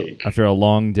take. After a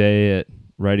long day at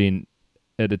writing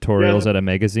editorials at a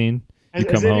magazine, you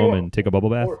come home and take a bubble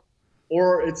bath.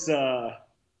 Or it's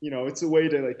it's a way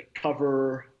to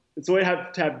cover. It's a way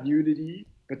to have nudity,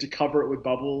 but to cover it with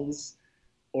bubbles.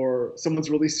 Or someone's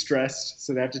really stressed,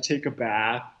 so they have to take a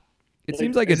bath. It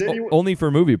seems like it's only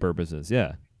for movie purposes.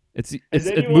 Yeah, it's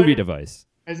a movie device.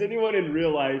 Has anyone in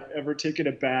real life ever taken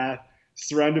a bath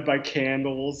surrounded by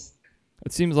candles?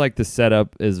 It seems like the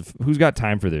setup is who's got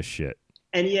time for this shit.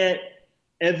 And yet,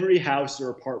 every house or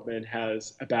apartment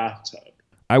has a bathtub.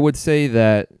 I would say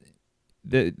that,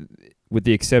 with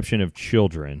the exception of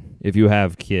children, if you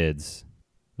have kids,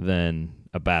 then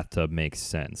a bathtub makes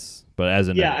sense. But as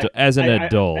an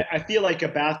adult, I feel like a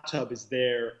bathtub is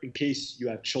there in case you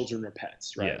have children or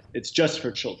pets, right? Yeah. It's just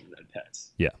for children and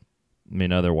pets. Yeah. I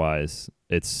mean, otherwise,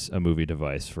 it's a movie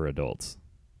device for adults.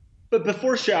 But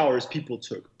before showers, people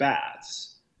took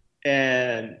baths.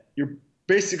 And you're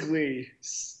basically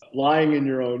lying in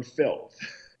your own filth.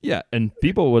 Yeah, and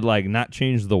people would not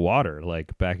change the water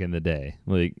back in the day.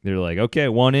 They're like, okay,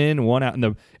 one in, one out,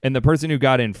 and the person who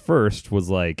got in first was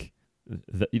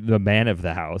the man of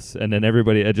the house, and then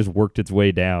everybody it just worked its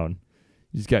way down.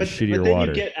 You just got shittier but then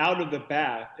water. You get out of the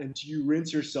bath, and do you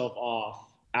rinse yourself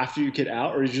off after you get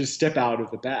out, or you just step out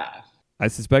of the bath? I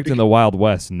suspect in the Wild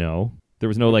West, no, there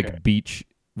was no beach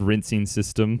rinsing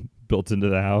system built into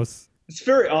the house. It's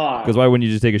very odd. Because why wouldn't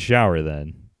you just take a shower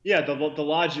then? Yeah, the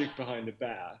logic behind the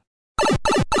bath.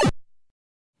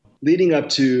 Leading up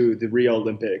to the Rio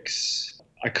Olympics,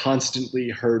 I constantly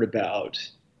heard about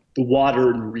the water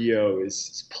in Rio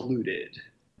is polluted.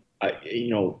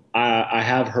 I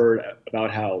have heard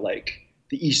about how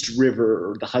the East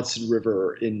River or the Hudson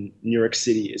River in New York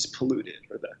City is polluted,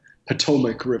 or the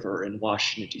Potomac River in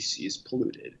Washington, D.C. is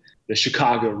polluted, the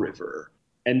Chicago River.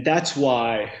 And that's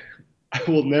why I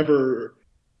will never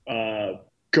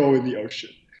go in the ocean.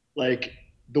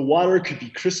 The water could be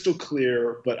crystal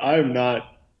clear, but I am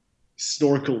not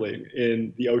snorkeling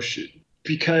in the ocean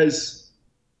because,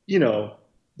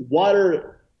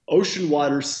 water, ocean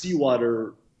water,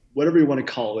 seawater, whatever you want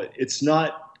to call it, it's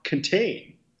not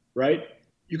contained, right?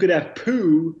 You could have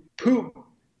poo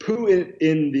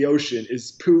in the ocean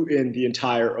is poo in the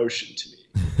entire ocean to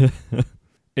me.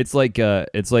 It's like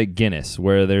Guinness,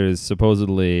 where there's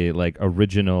supposedly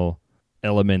original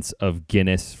elements of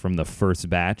Guinness from the first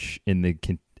batch in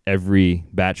every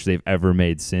batch they've ever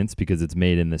made since, because it's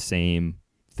made in the same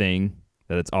thing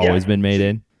that it's always been made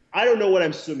in. I don't know what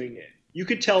I'm swimming in. You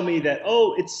could tell me that,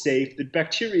 it's safe. The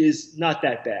bacteria is not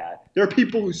that bad. There are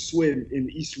people who swim in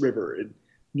the East River in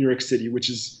New York City, which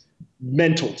is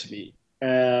mental to me.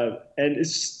 And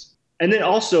then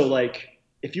also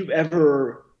if you've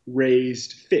ever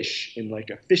raised fish in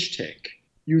a fish tank,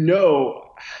 you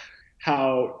know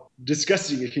how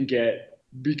disgusting it can get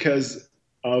because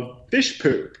of fish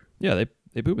poop. Yeah,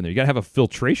 They poop in there. You got to have a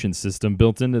filtration system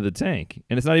built into the tank,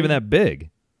 and it's not even that big.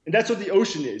 And that's what the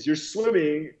ocean is. You're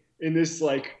swimming in this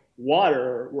like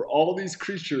water where all these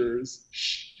creatures,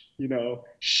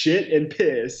 shit and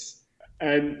piss,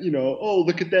 and oh,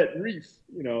 look at that reef.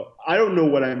 I don't know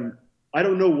what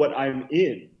I'm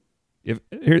in.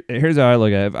 Here's how I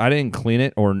look at it. If I didn't clean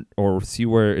it or see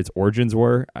where its origins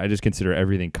were, I just consider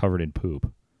everything covered in poop,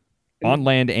 on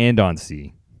land and on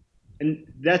sea. And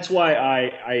that's why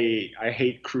I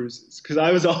hate cruises, because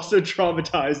I was also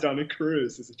traumatized on a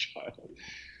cruise as a child.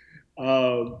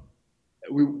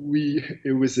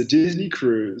 It was a Disney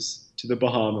cruise to the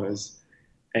Bahamas,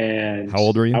 and how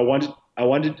old were you? I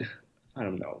wanted, I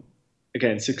don't know,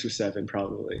 again 6 or 7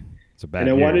 probably. It's a bad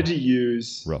and I year. wanted to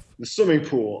use the swimming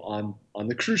pool on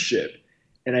the cruise ship,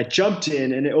 and I jumped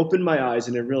in and it opened my eyes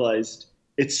and I realized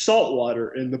it's salt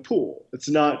water in the pool. It's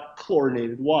not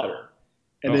chlorinated water.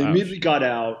 And I immediately got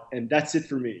out, and that's it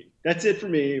for me. That's it for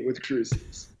me with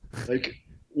cruises. Like,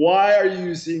 why are you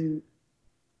using?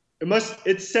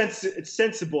 It's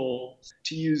sensible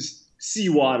to use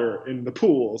seawater in the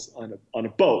pools on a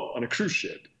boat, on a cruise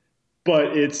ship,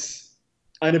 but it's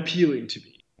unappealing to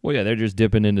me. Well, yeah, they're just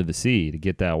dipping into the sea to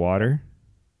get that water.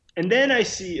 And then I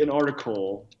see an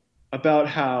article about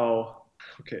how.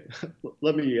 Okay,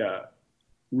 let me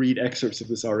read excerpts of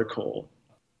this article.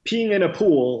 Peeing in a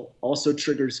pool also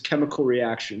triggers chemical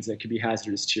reactions that can be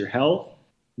hazardous to your health.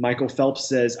 Michael Phelps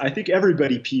says, I think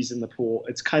everybody pees in the pool.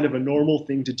 It's kind of a normal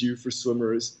thing to do for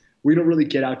swimmers. We don't really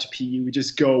get out to pee. We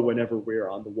just go whenever we're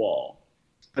on the wall.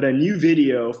 But a new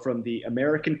video from the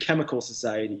American Chemical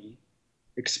Society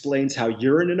explains how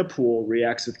urine in a pool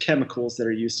reacts with chemicals that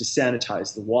are used to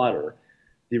sanitize the water.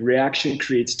 The reaction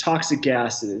creates toxic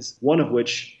gases, one of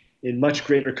which, in much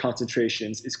greater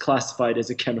concentrations, is classified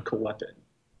as a chemical weapon.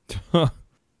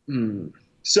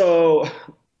 So,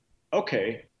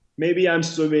 okay, maybe I'm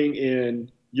swimming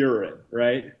in urine,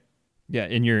 right? Yeah,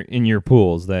 in your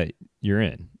pools that you're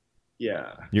in.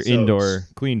 Yeah. Your indoor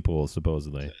clean pools,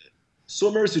 supposedly.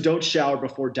 Swimmers who don't shower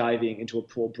before diving into a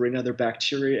pool bring other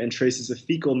bacteria and traces of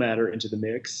fecal matter into the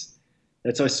mix.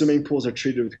 That's why swimming pools are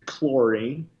treated with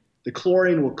chlorine. The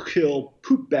chlorine will kill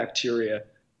poop bacteria,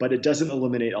 but it doesn't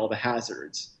eliminate all the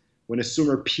hazards. When a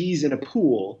swimmer pees in a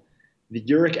pool, the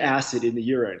uric acid in the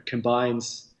urine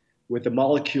combines with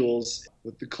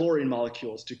the chlorine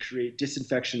molecules to create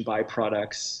disinfection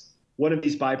byproducts. One of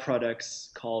these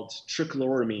byproducts, called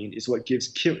trichloramine, is what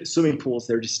gives swimming pools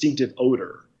their distinctive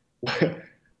odor.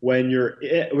 When you're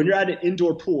at an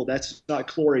indoor pool, that's not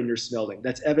chlorine you're smelling.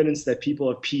 That's evidence that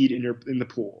people have peed in the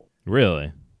pool.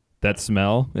 Really? That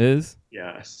smell is?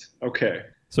 Yes. Okay.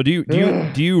 So do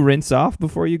you rinse off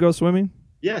before you go swimming?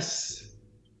 Yes.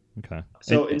 Okay.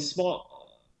 So in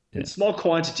small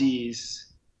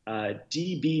quantities,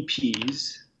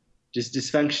 DBPs, just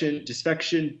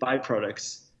dysfunction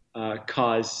byproducts,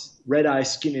 cause red eye,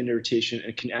 skin irritation,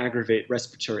 and can aggravate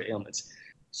respiratory ailments.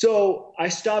 So I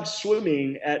stopped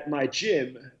swimming at my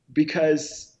gym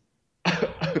because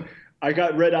I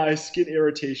got red eye, skin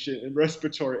irritation, and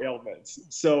respiratory ailments.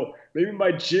 So maybe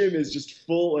my gym is just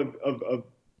full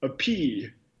of pee.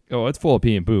 Oh, it's full of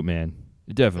pee and poop, man.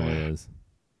 It definitely is.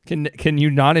 Can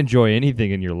you not enjoy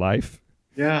anything in your life?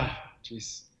 Yeah,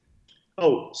 jeez.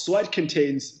 Oh, sweat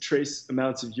contains trace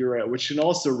amounts of urea, which can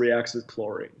also react with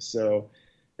chlorine. So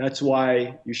that's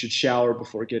why you should shower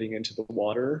before getting into the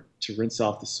water to rinse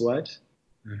off the sweat.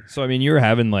 So I mean, you were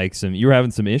having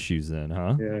some issues then,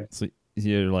 huh? Yeah. So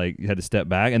you had to step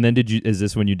back, and then is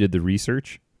this when you did the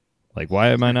research? Like, why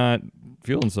am I not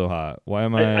feeling so hot? Why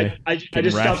am I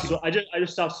just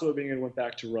stopped swimming and went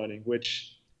back to running,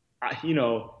 which,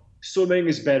 swimming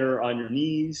is better on your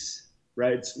knees,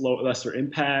 right? It's lesser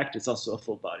impact. It's also a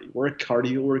full body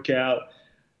cardio workout.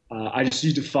 I just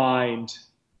need to find.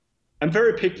 I'm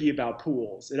very picky about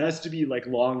pools. It has to be like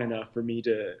long enough for me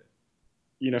to,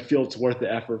 feel it's worth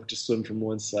the effort to swim from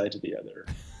one side to the other.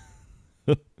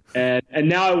 And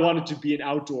now I want it to be an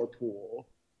outdoor pool,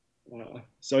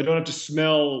 so I don't have to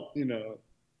smell,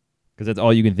 Because that's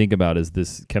all you can think about is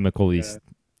this chemically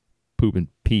poop and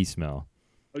pee smell.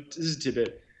 This is a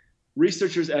tidbit.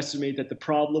 Researchers estimate that the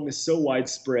problem is so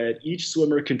widespread, each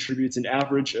swimmer contributes an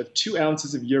average of 2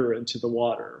 ounces of urine to the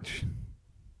water.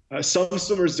 Some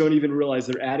swimmers don't even realize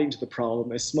they're adding to the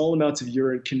problem, as small amounts of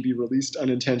urine can be released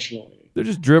unintentionally. They're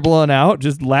just dribbling out,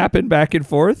 just lapping back and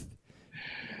forth.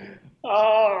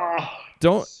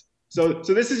 Don't. So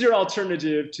this is your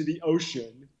alternative to the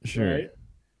ocean, sure. Right?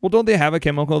 Well, don't they have a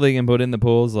chemical they can put in the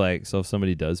pools? Like, so if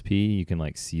somebody does pee, you can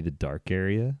see the dark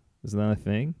area. Isn't that a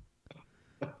thing?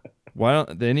 Why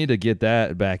don't they need to get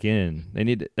that back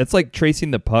in? That's like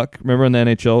tracing the puck. Remember when the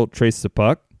NHL traced the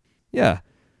puck? Yeah.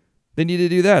 They need to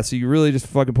do that. So you really just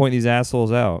fucking point these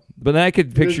assholes out. But then I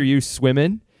could picture you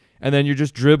swimming and then you're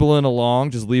just dribbling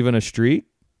along, just leaving a streak.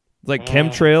 It's like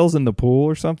chemtrails in the pool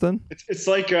or something. It's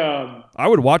like I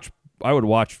would watch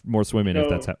more swimming if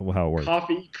that's how it works.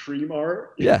 Coffee cream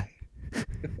art. Yeah.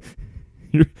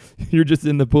 You're just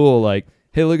in the pool like,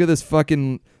 hey, look at this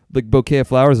fucking like bouquet of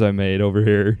flowers I made over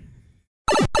here.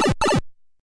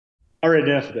 All right,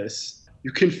 enough of this.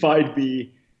 You can find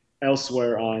me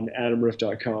elsewhere on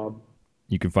adamriff.com.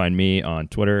 You can find me on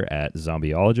Twitter at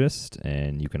zombieologist,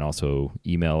 and you can also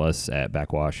email us at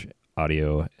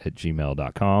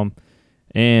backwashaudio@gmail.com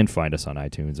and find us on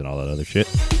iTunes and all that other shit.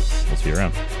 We'll see you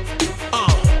around.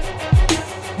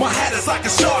 My hat is like a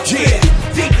shark's fin.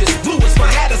 Deepest blue is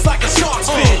my hat is like a shark's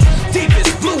fin.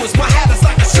 Deepest blue is my hat is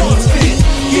like a shark's fin.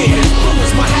 Yeah, blue is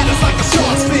my hat is like a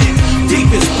shark's fin.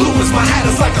 Deepest blue is my hat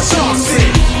is like a shark's fin.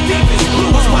 Deepest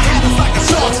blue is my hat is like a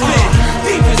shark's fin.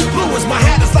 Deepest blue is my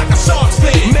hat is like a shark's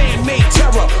fin. Man-made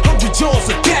terror, 100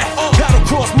 jaws of death. Battle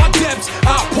across my depths,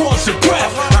 I'll pause your breath.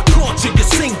 I caught you, you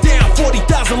sink down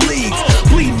 40,000 leagues.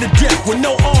 Bleeding to death with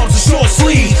no arms and short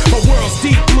sleeves. My world's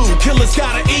deep blue, killers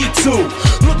gotta eat too.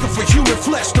 Looking for human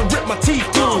flesh to rip my